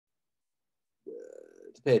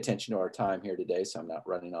to pay attention to our time here today, so I'm not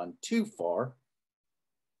running on too far.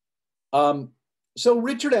 So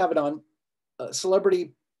Richard Avedon,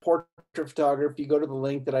 celebrity portrait photographer. If you go to the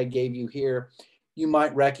link that I gave you here, you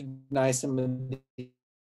might recognize some of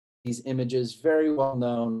these images. Very well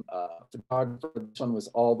known photographer. This one was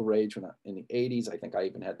all the rage when in the 80s. I think I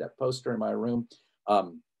even had that poster in my room.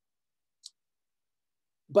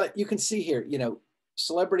 But you can see here, you know,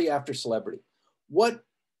 celebrity after celebrity. What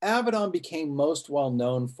Avedon became most well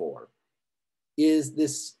known for is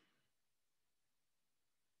this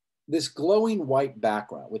glowing white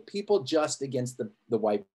background with people just against the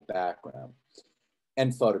white background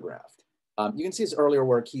and photographed. You can see his earlier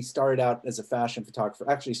work. He started out as a fashion photographer,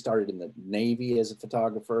 actually started in the Navy as a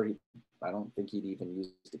photographer. I don't think he'd even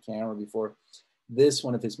used a camera before. This,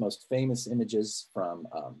 one of his most famous images from,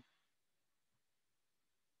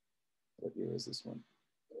 what year is this one?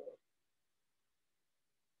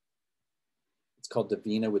 It's called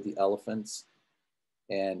Davina with the Elephants.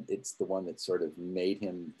 And it's the one that sort of made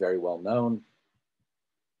him very well known.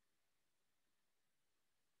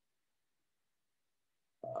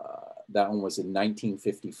 That one was in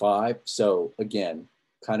 1955. So again,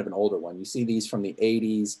 kind of an older one. You see these from the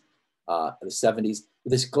 80s, the 70s.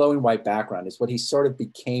 This glowing white background is what he sort of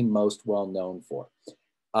became most well known for.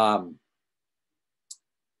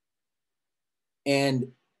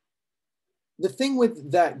 And the thing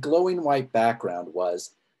with that glowing white background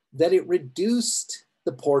was that it reduced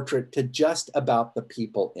the portrait to just about the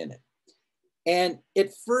people in it. And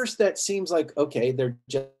at first that seems like, okay, they're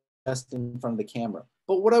just in front of the camera.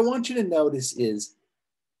 But what I want you to notice is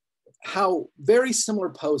how very similar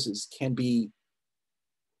poses can be,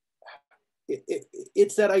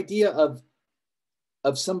 it's that idea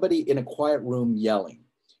of somebody in a quiet room yelling,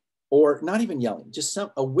 or not even yelling, just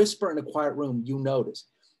a whisper in a quiet room, you notice.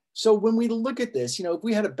 So when we look at this, you know, if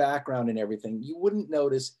we had a background and everything, you wouldn't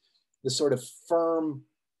notice the sort of firm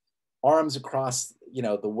arms across, you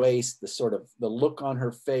know, the waist, the sort of the look on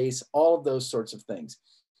her face, all of those sorts of things.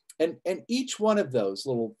 And each one of those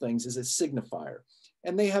little things is a signifier,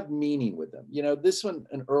 and they have meaning with them. You know, this one,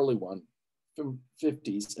 an early one from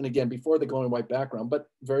 50s, and again, before the glowing white background, but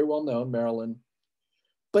very well known, Marilyn.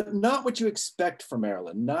 But not what you expect from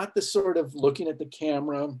Marilyn, not the sort of looking at the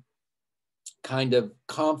camera kind of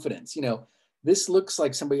confidence. You know, this looks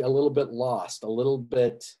like somebody a little bit lost, a little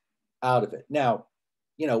bit out of it. Now,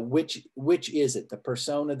 you know, which is it? The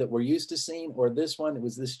persona that we're used to seeing, or this one?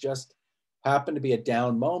 Was this just happened to be a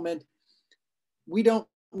down moment? We don't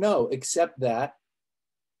know, except that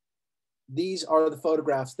these are the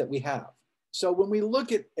photographs that we have. So when we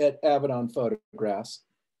look at Avedon photographs,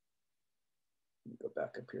 let me go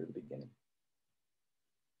back up here to the beginning.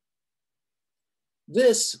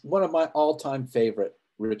 This, one of my all-time favorite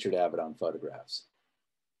Richard Avedon photographs.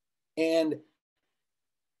 And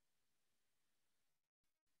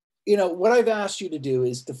you know, what I've asked you to do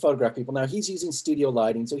is to photograph people. Now he's using studio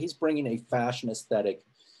lighting, so he's bringing a fashion aesthetic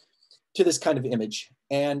to this kind of image.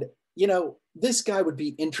 And, you know, this guy would be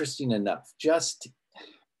interesting enough. Just,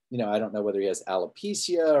 you know, I don't know whether he has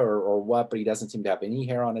alopecia or what, but he doesn't seem to have any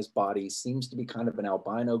hair on his body. He seems to be kind of an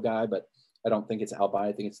albino guy, but I don't think it's albino.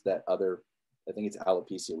 I think it's that other, I think it's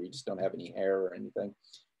alopecia where you just don't have any hair or anything.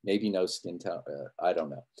 Maybe no skin tone, I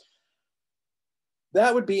don't know.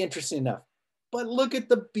 That would be interesting enough. But look at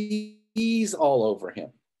the bees all over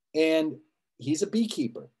him. And he's a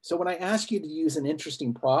beekeeper. So when I ask you to use an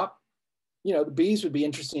interesting prop, you know, the bees would be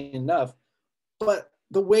interesting enough, but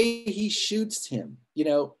the way he shoots him, you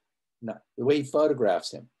know, not the way he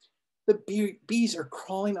photographs him, the bees are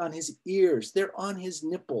crawling on his ears. They're on his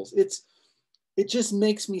nipples. It just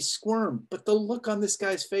makes me squirm. But the look on this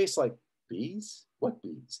guy's face, like, bees? What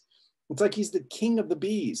bees? It's like he's the king of the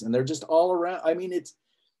bees and they're just all around. I mean, it's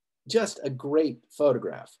just a great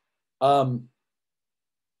photograph. And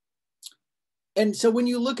so when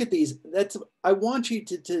you look at these, I want you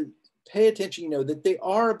to pay attention, you know, that they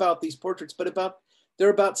are about these portraits, but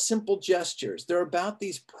they're about simple gestures. They're about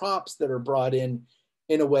these props that are brought in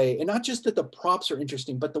a way, and not just that the props are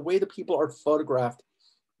interesting, but the way the people are photographed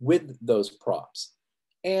with those props.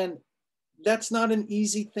 And that's not an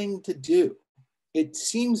easy thing to do. It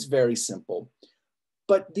seems very simple,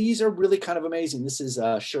 but these are really kind of amazing. This is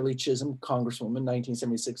Shirley Chisholm, Congresswoman,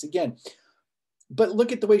 1976 again. But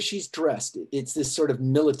look at the way she's dressed. It's this sort of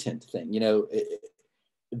militant thing, you know,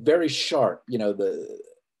 very sharp, you know,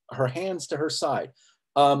 her hands to her side.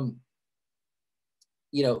 You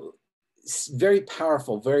know, very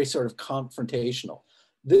powerful, very sort of confrontational.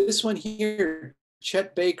 This one here,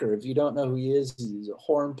 Chet Baker, if you don't know who he is, he's a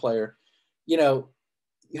horn player. You know,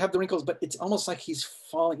 you have the wrinkles, but it's almost like he's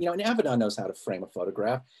falling, you know, and Avedon knows how to frame a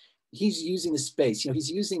photograph. he's using the space, he's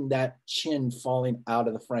using that chin falling out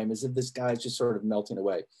of the frame as if this guy's just sort of melting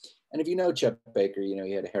away. And if you know Chet Baker,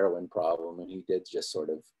 he had a heroin problem and he did just sort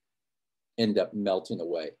of end up melting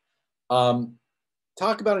away.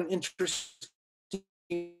 Talk about an interesting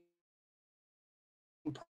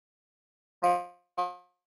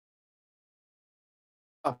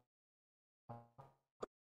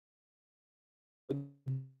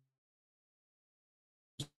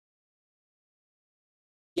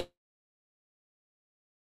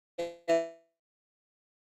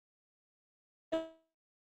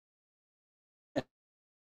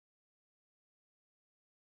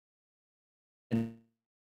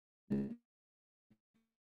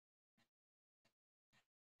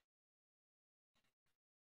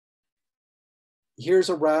here's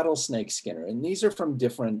a rattlesnake skinner. And these are from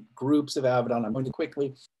different groups of avedon. I'm going to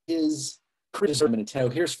quickly, his criticism.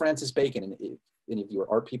 Here's Francis Bacon. And if any of you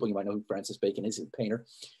are art people, you might know who Francis Bacon is, a painter.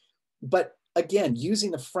 But again,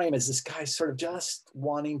 using the frame as this guy sort of just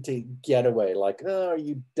wanting to get away, like, oh, are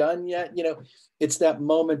you done yet? It's that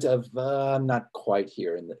moment of, I'm not quite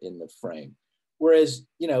here in the frame. Whereas,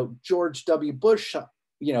 George W. Bush,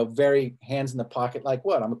 very hands in the pocket, like,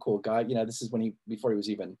 what, I'm a cool guy. This is before he was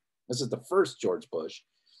even, this is the first George Bush,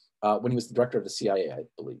 when he was the director of the CIA, I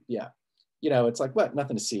believe. Yeah. It's like, what,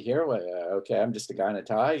 nothing to see here. Well, okay, I'm just a guy in a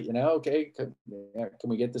tie, okay, can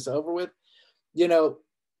we get this over with?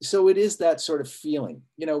 So it is that sort of feeling,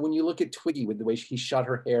 when you look at Twiggy with the way he shot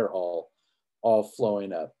her hair all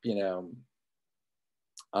flowing up,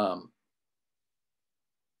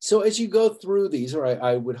 so as you go through these, or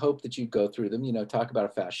I would hope that you go through them, talk about a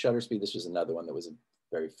fast shutter speed. This was another one that was a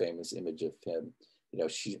very famous image of him.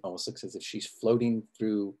 She almost looks as if she's floating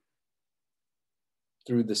through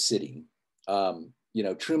the city.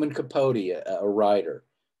 Truman Capote, a writer,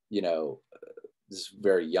 is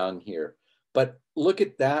very young here. But look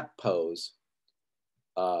at that pose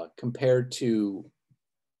compared to,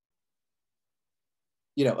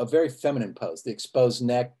 a very feminine pose, the exposed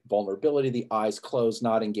neck, vulnerability, the eyes closed,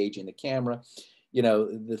 not engaging the camera,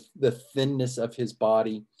 the thinness of his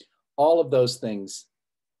body, all of those things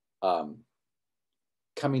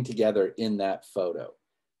coming together in that photo.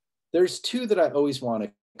 There's two that I always want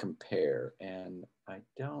to compare, and I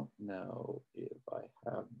don't know if I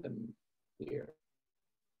have them here.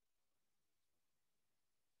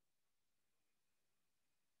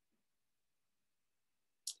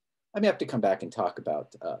 I may have to come back and talk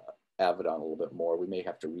about Avedon a little bit more. We may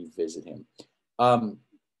have to revisit him. In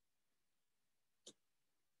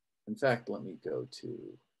fact, let me go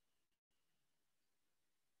to,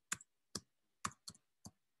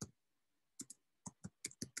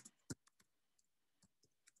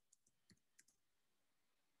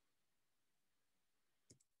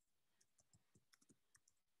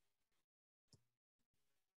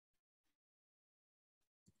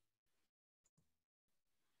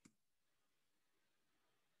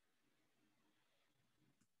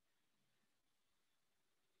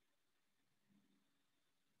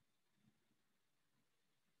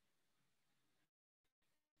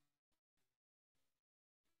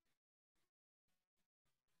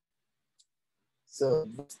 so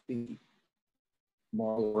the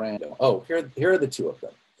Marlon Brando. Oh, here are the two of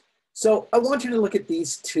them. So I want you to look at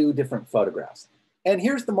these two different photographs. And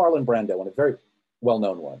here's the Marlon Brando one, a very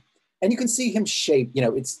well-known one. And you can see him shave,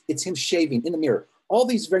 it's him shaving in the mirror. All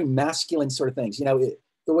these very masculine sort of things, the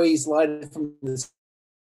way he's lighted from the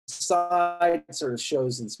side sort of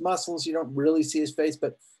shows his muscles. You don't really see his face,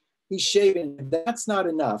 but he's shaving. That's not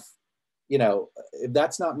enough. If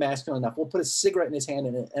that's not masculine enough, we'll put a cigarette in his hand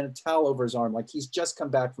and a towel over his arm, like he's just come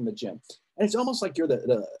back from the gym. And it's almost like you're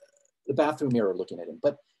the bathroom mirror looking at him,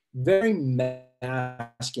 but very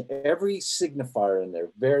masculine, every signifier in there,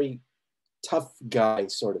 very tough guy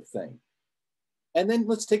sort of thing. And then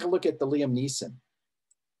let's take a look at the Liam Neeson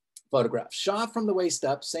photograph. Shot from the waist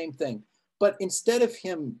up, same thing. But instead of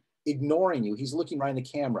him ignoring you, he's looking right in the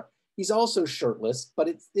camera. He's also shirtless, but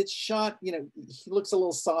it's shot, he looks a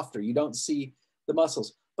little softer. You don't see the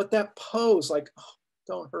muscles. But that pose, like, oh,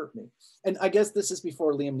 don't hurt me. And I guess this is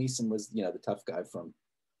before Liam Neeson was, the tough guy from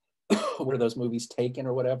one of those movies, Taken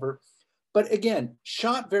or whatever. But again,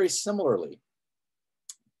 shot very similarly,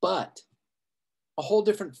 but a whole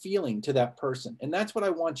different feeling to that person. And that's what I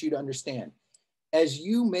want you to understand. As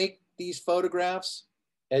you make these photographs,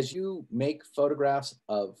 as you make photographs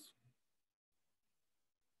of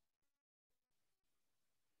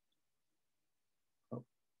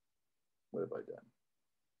what have I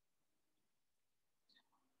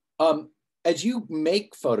done? As you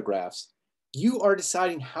make photographs, you are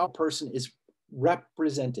deciding how a person is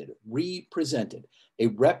represented, a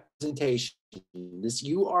representation. This,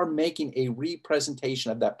 you are making a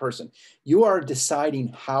representation of that person. You are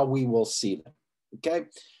deciding how we will see them, okay?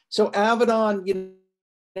 So avedon, you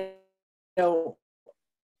know,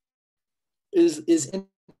 is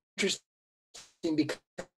interesting because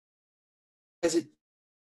it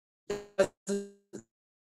doesn't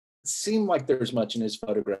seem like there's much in his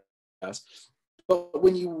photographs, but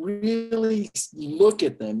when you really look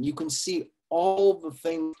at them, you can see all the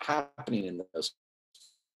things happening in those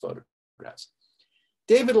photographs.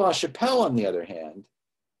 David LaChapelle, on the other hand,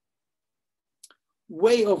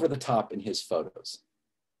 way over the top in his photos.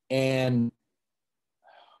 And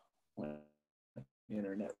the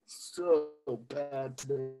internet is so bad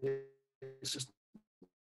today. It's just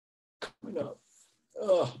coming up.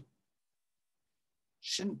 Oh,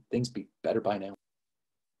 shouldn't things be better by now?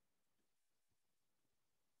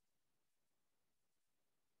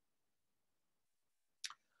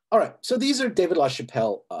 All right, so these are David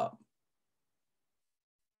LaChapelle.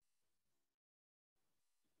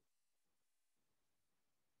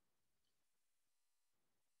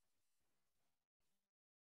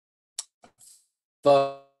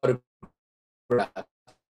 Photographs.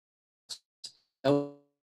 And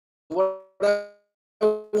what I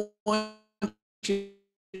want you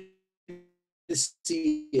to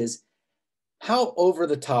see is how over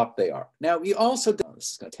the top they are. Now, we also, oh,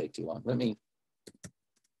 this is going to take too long. Let me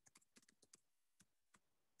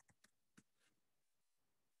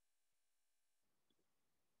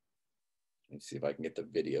see if I can get the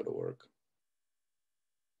video to work.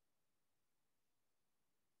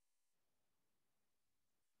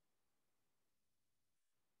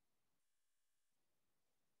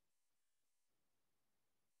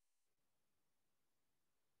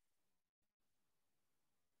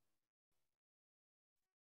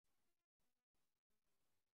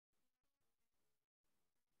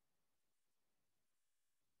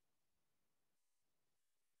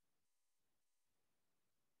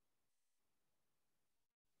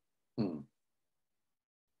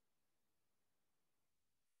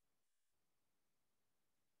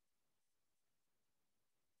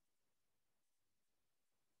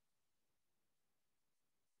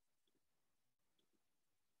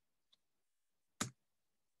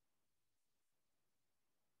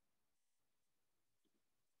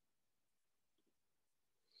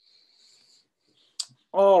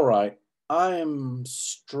 All right, I am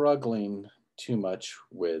struggling too much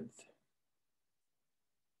with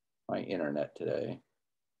my internet today.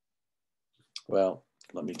 Well,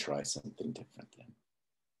 let me try something different then.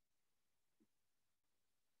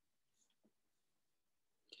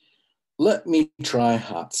 Let me try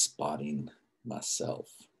hotspotting myself.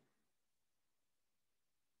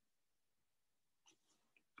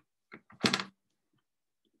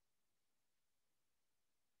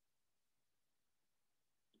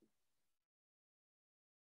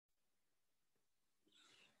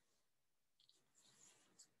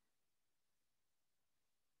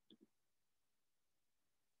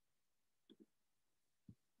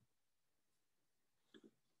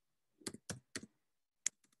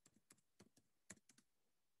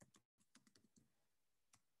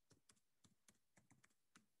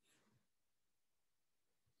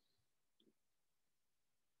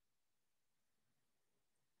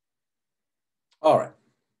 All right.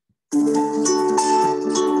 We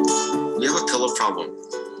have a pillow problem.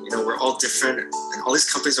 You know, we're all different, and all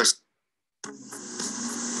these companies are.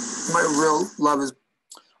 My real love is.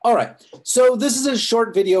 All right. So this is a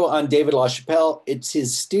short video on David LaChapelle. It's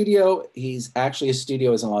his studio. He's actually, his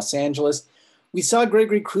studio is in Los Angeles. We saw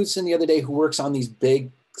Gregory Crutzen the other day, who works on these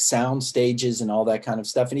big sound stages and all that kind of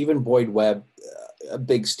stuff, and even Boyd Webb, a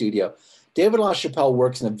big studio. David LaChapelle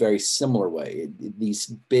works in a very similar way, these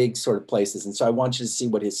big sort of places. And so I want you to see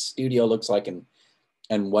what his studio looks like and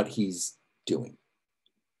what he's doing.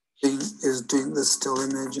 Is doing the still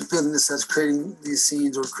image and building this as creating these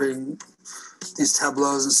scenes or creating these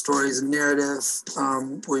tableaus and stories and narrative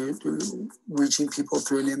where you're reaching people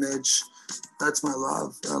through an image. That's my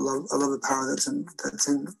love. I love the power that's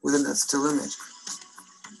within that still image.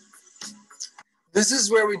 This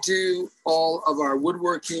is where we do all of our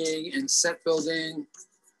woodworking and set building.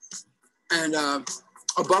 And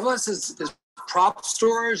above us is prop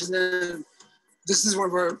storage. And then this is one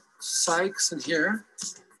of our Sykes in here.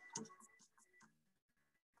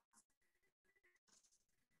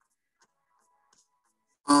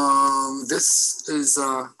 This is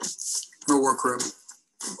my workroom,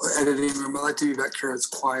 editing room. I like to be back here. It's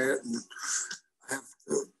quiet, and I have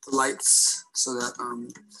the lights so that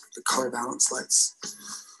the color balance lights.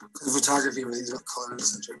 Because photography, everything's about color and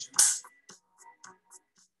such.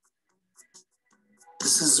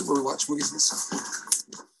 This is where we watch movies and stuff.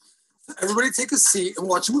 Everybody take a seat and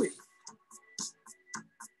watch a movie.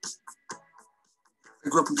 I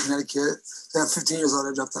grew up in Connecticut. At 15 years old,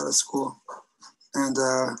 I dropped out of school and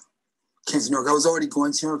came to New York. I was already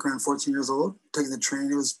going to New York around 14 years old, taking the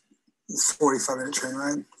train. It was a 45-minute train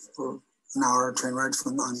ride, or an hour train ride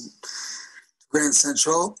from on Grand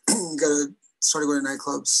Central. Started going to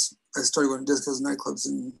nightclubs. I started going to discos and nightclubs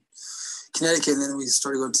in Connecticut, and then we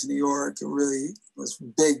started going to New York. It really was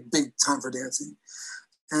big time for dancing.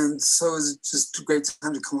 And so it was just a great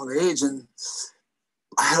time to come of age. And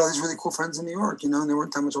I had all these really cool friends in New York, and they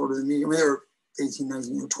weren't that much older than me. I mean, they were 18,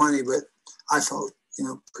 19, 20, but I felt,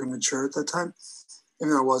 pretty mature at that time,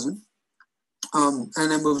 even though I wasn't. And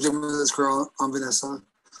I moved in with this girl, Vanessa,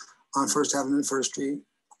 on First Avenue and First Street.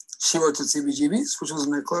 She worked at CBGB's, which was a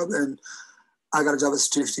nightclub, and I got a job at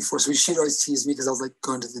Studio 54. So she'd always tease me because I was like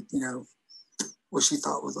going to the, what she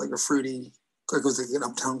thought was like a fruity, like it was like an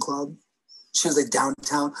uptown club. She was like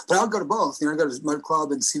downtown, but I would go to both. I'd go to Mud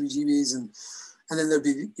Club and CBGB's, and then there'd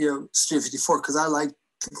be, Studio 54, because I liked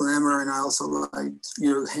the glamour, and I also liked,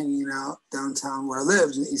 hanging out downtown where I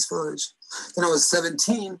lived in the East Village. Then I was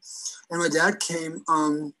 17, and my dad came.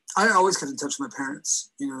 I always kept in touch with my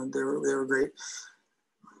parents. They were great.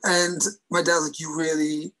 And my dad was like,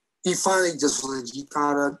 he finally just was like, you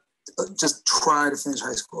gotta just try to finish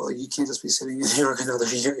high school. Like, you can't just be sitting in New York another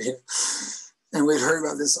year. And we'd heard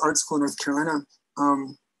about this art school in North Carolina,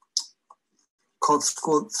 called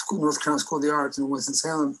North Carolina School of the Arts in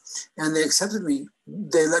Winston-Salem. And they accepted me.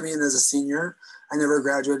 They let me in as a senior. I never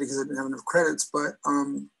graduated because I didn't have enough credits, but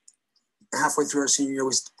halfway through our senior year,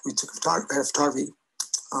 we took had a photography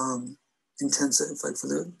intensive, like for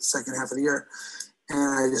the second half of the year.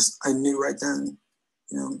 And I knew right then,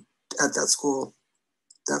 at that school,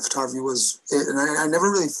 that photography was it. And I never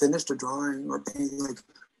really finished a drawing or painting, like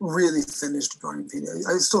really finished a drawing and painting.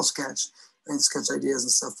 I still sketch and sketch ideas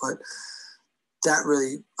and stuff, but that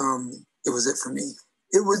really, it was it for me.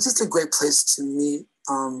 It was just a great place to meet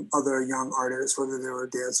other young artists, whether they were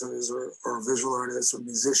dancers or visual artists or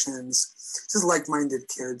musicians, just like-minded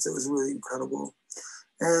kids. It was really incredible.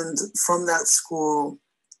 And from that school,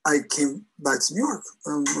 I came back to New York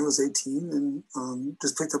when I was 18 and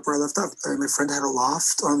just picked up where I left off. My friend had a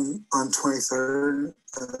loft on 23rd,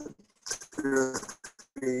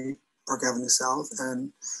 Park Avenue South,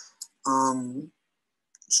 and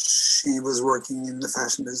she was working in the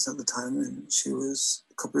fashion business at the time, and she was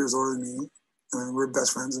a couple years older than me. We were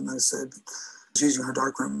best friends, and I said, she's using her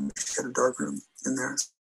darkroom. She had a darkroom in there,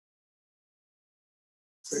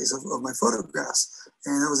 space of my photographs.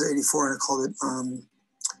 And that was 84, and I called it,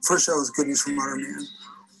 first show was Good News from Modern Man.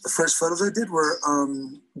 The first photos I did were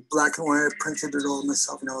black and white. I printed it all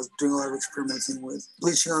myself, and I was doing a lot of experimenting with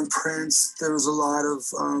bleaching on prints. There was a lot of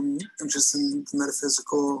interest in the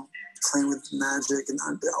metaphysical, playing with magic,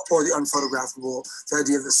 or the unphotographable, the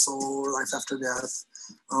idea of the soul or life after death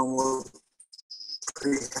were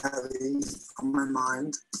pretty heavy on my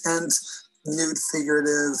mind. And nude,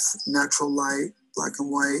 figurative, natural light, black and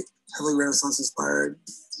white, heavily Renaissance inspired.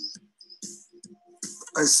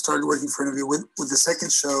 I started working for an interview with the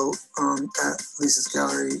second show at Lisa's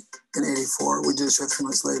Gallery in 84. We did a show 3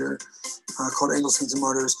 months later called Angels, Saints, and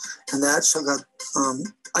Martyrs. And that show got,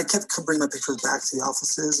 I kept bringing my pictures back to the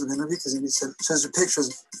offices of interview because he said, shows your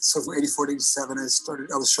pictures. So from 84 to 87,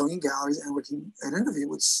 I was showing in galleries and working at interview,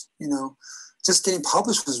 which, just getting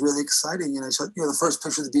published was really exciting. And I showed, the first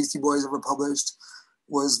picture the Beastie Boys ever published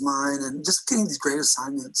was mine, and just getting these great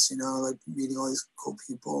assignments, like meeting all these cool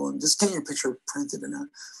people and just getting your picture printed in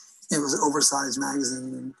it was an oversized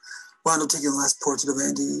magazine, and wound up taking the last portrait of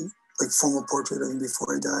Andy, like formal portrait of him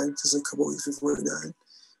before he died, just a couple of weeks before he died.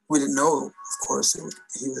 We didn't know, of course, he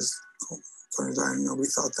was going to die. Nobody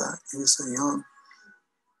thought that. He was so young.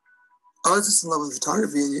 I was just in love with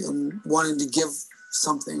photography and wanting to give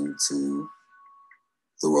something to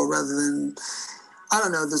the world rather than, I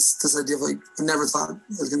don't know, this idea of like, I never thought I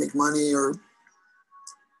was gonna make money or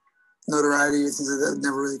notoriety or things like that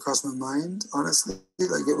never really crossed my mind, honestly.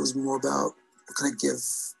 Like, it was more about what can I give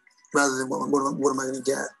rather than what am I gonna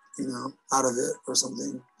get, out of it or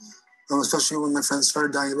something. Especially when my friends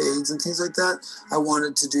started dying of AIDS and things like that, I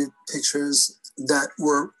wanted to do pictures that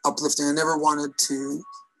were uplifting. I never wanted to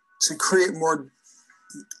create more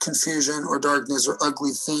confusion or darkness or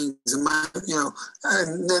ugly things. And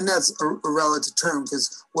and that's a relative term,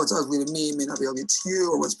 because what's ugly to me may not be ugly to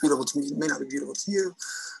you, or what's beautiful to me may not be beautiful to you.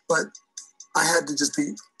 But I had to just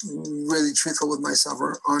be really truthful with myself,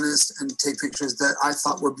 or honest, and take pictures that I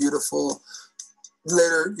thought were beautiful.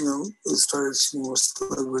 Later, it started seeing more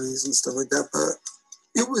celebrities and stuff like that, but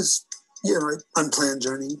it was, an unplanned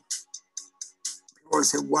journey. or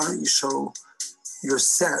say, why don't you show your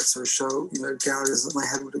sets or show, you know, galleries that my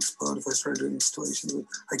head would explode if I started doing installations.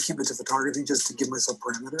 I keep it to photography just to give myself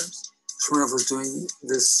parameters. So when I was doing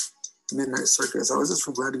this midnight circus, I was just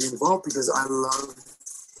glad to be involved because I love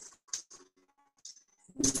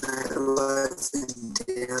nightlife and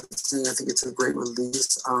dancing. I think it's a great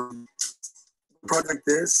release. A project like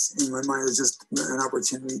this, in my mind, is just an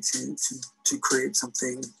opportunity to create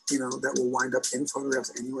something, you know, that will wind up in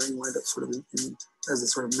photographs anyway, and wind up sort of as a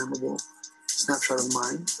sort of memorable snapshot of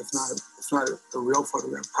mine, if not a real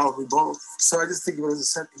photograph, probably both. So I just think of it as a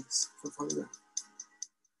set piece for photograph.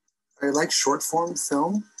 I like short form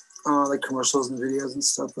film, like commercials and videos and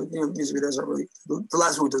stuff, but you know, music videos aren't really. The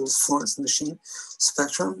last one we did was Florence and the Machine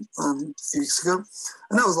Spectrum a few weeks ago,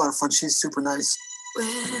 and that was a lot of fun. She's super nice.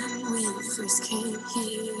 When we first came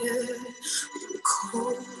here, we were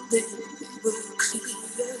cold and we were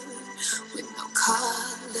clear, with no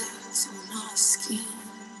colors on our skin.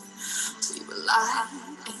 We were light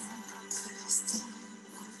and thirsty.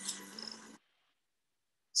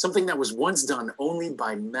 Something that was once done only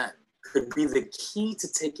by men could be the key to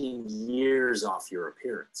taking years off your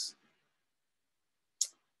appearance.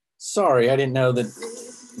 Sorry, I didn't know that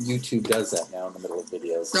YouTube does that now in the middle of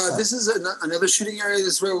videos. No, this is another shooting area. This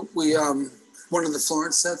is where we, one of the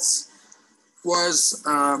Florence sets was,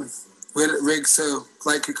 we had it rigged so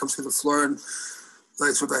light could come through the floor and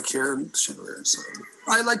lights were back here and chandelier. So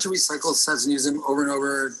I like to recycle sets and use them over and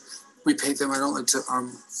over, repaint them. I don't like to,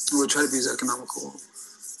 we try to be as economical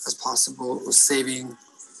as possible with saving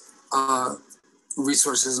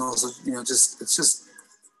resources and also, you know, it's just,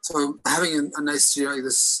 so having a nice studio like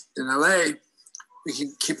this in LA, we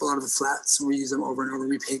can keep a lot of the flats and reuse them over and over,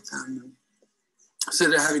 repaint them.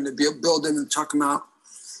 Instead of having to build them and chuck them out.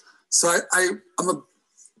 So I'm a,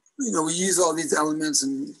 you know, we use all these elements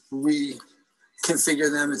and reconfigure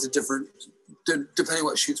them into different, depending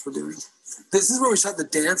what shoots we're doing. This is where we shot the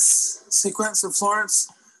dance sequence of Florence.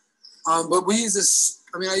 But we use this,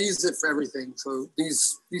 I mean, I use it for everything. So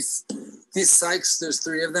these Sykes, there's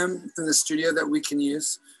 3 of them in the studio that we can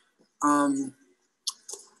use.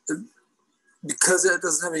 Because it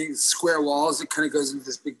doesn't have any square walls, it kind of goes into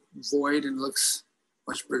this big void and looks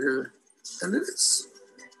much bigger than it is.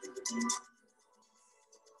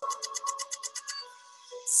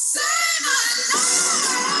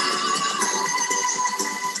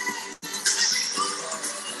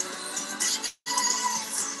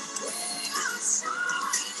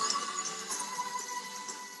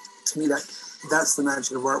 To me, that's the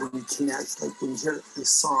magic of art, when you connect, like when you hear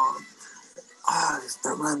this song. I'm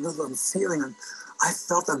feeling, I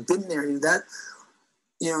felt I've been there, and that,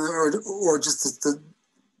 you know, or just the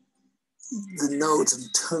notes and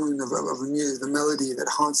tone of the music, the melody that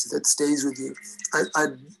haunts you, that stays with you. I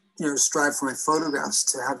you know, strive for my photographs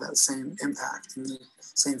to have that same impact and the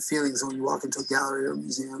same feelings when you walk into a gallery or a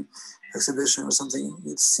museum exhibition or something.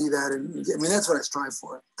 You see that, and I mean, that's what I strive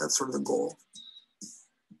for. That's sort of the goal.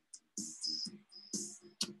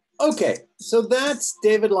 Okay, so that's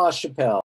David LaChapelle.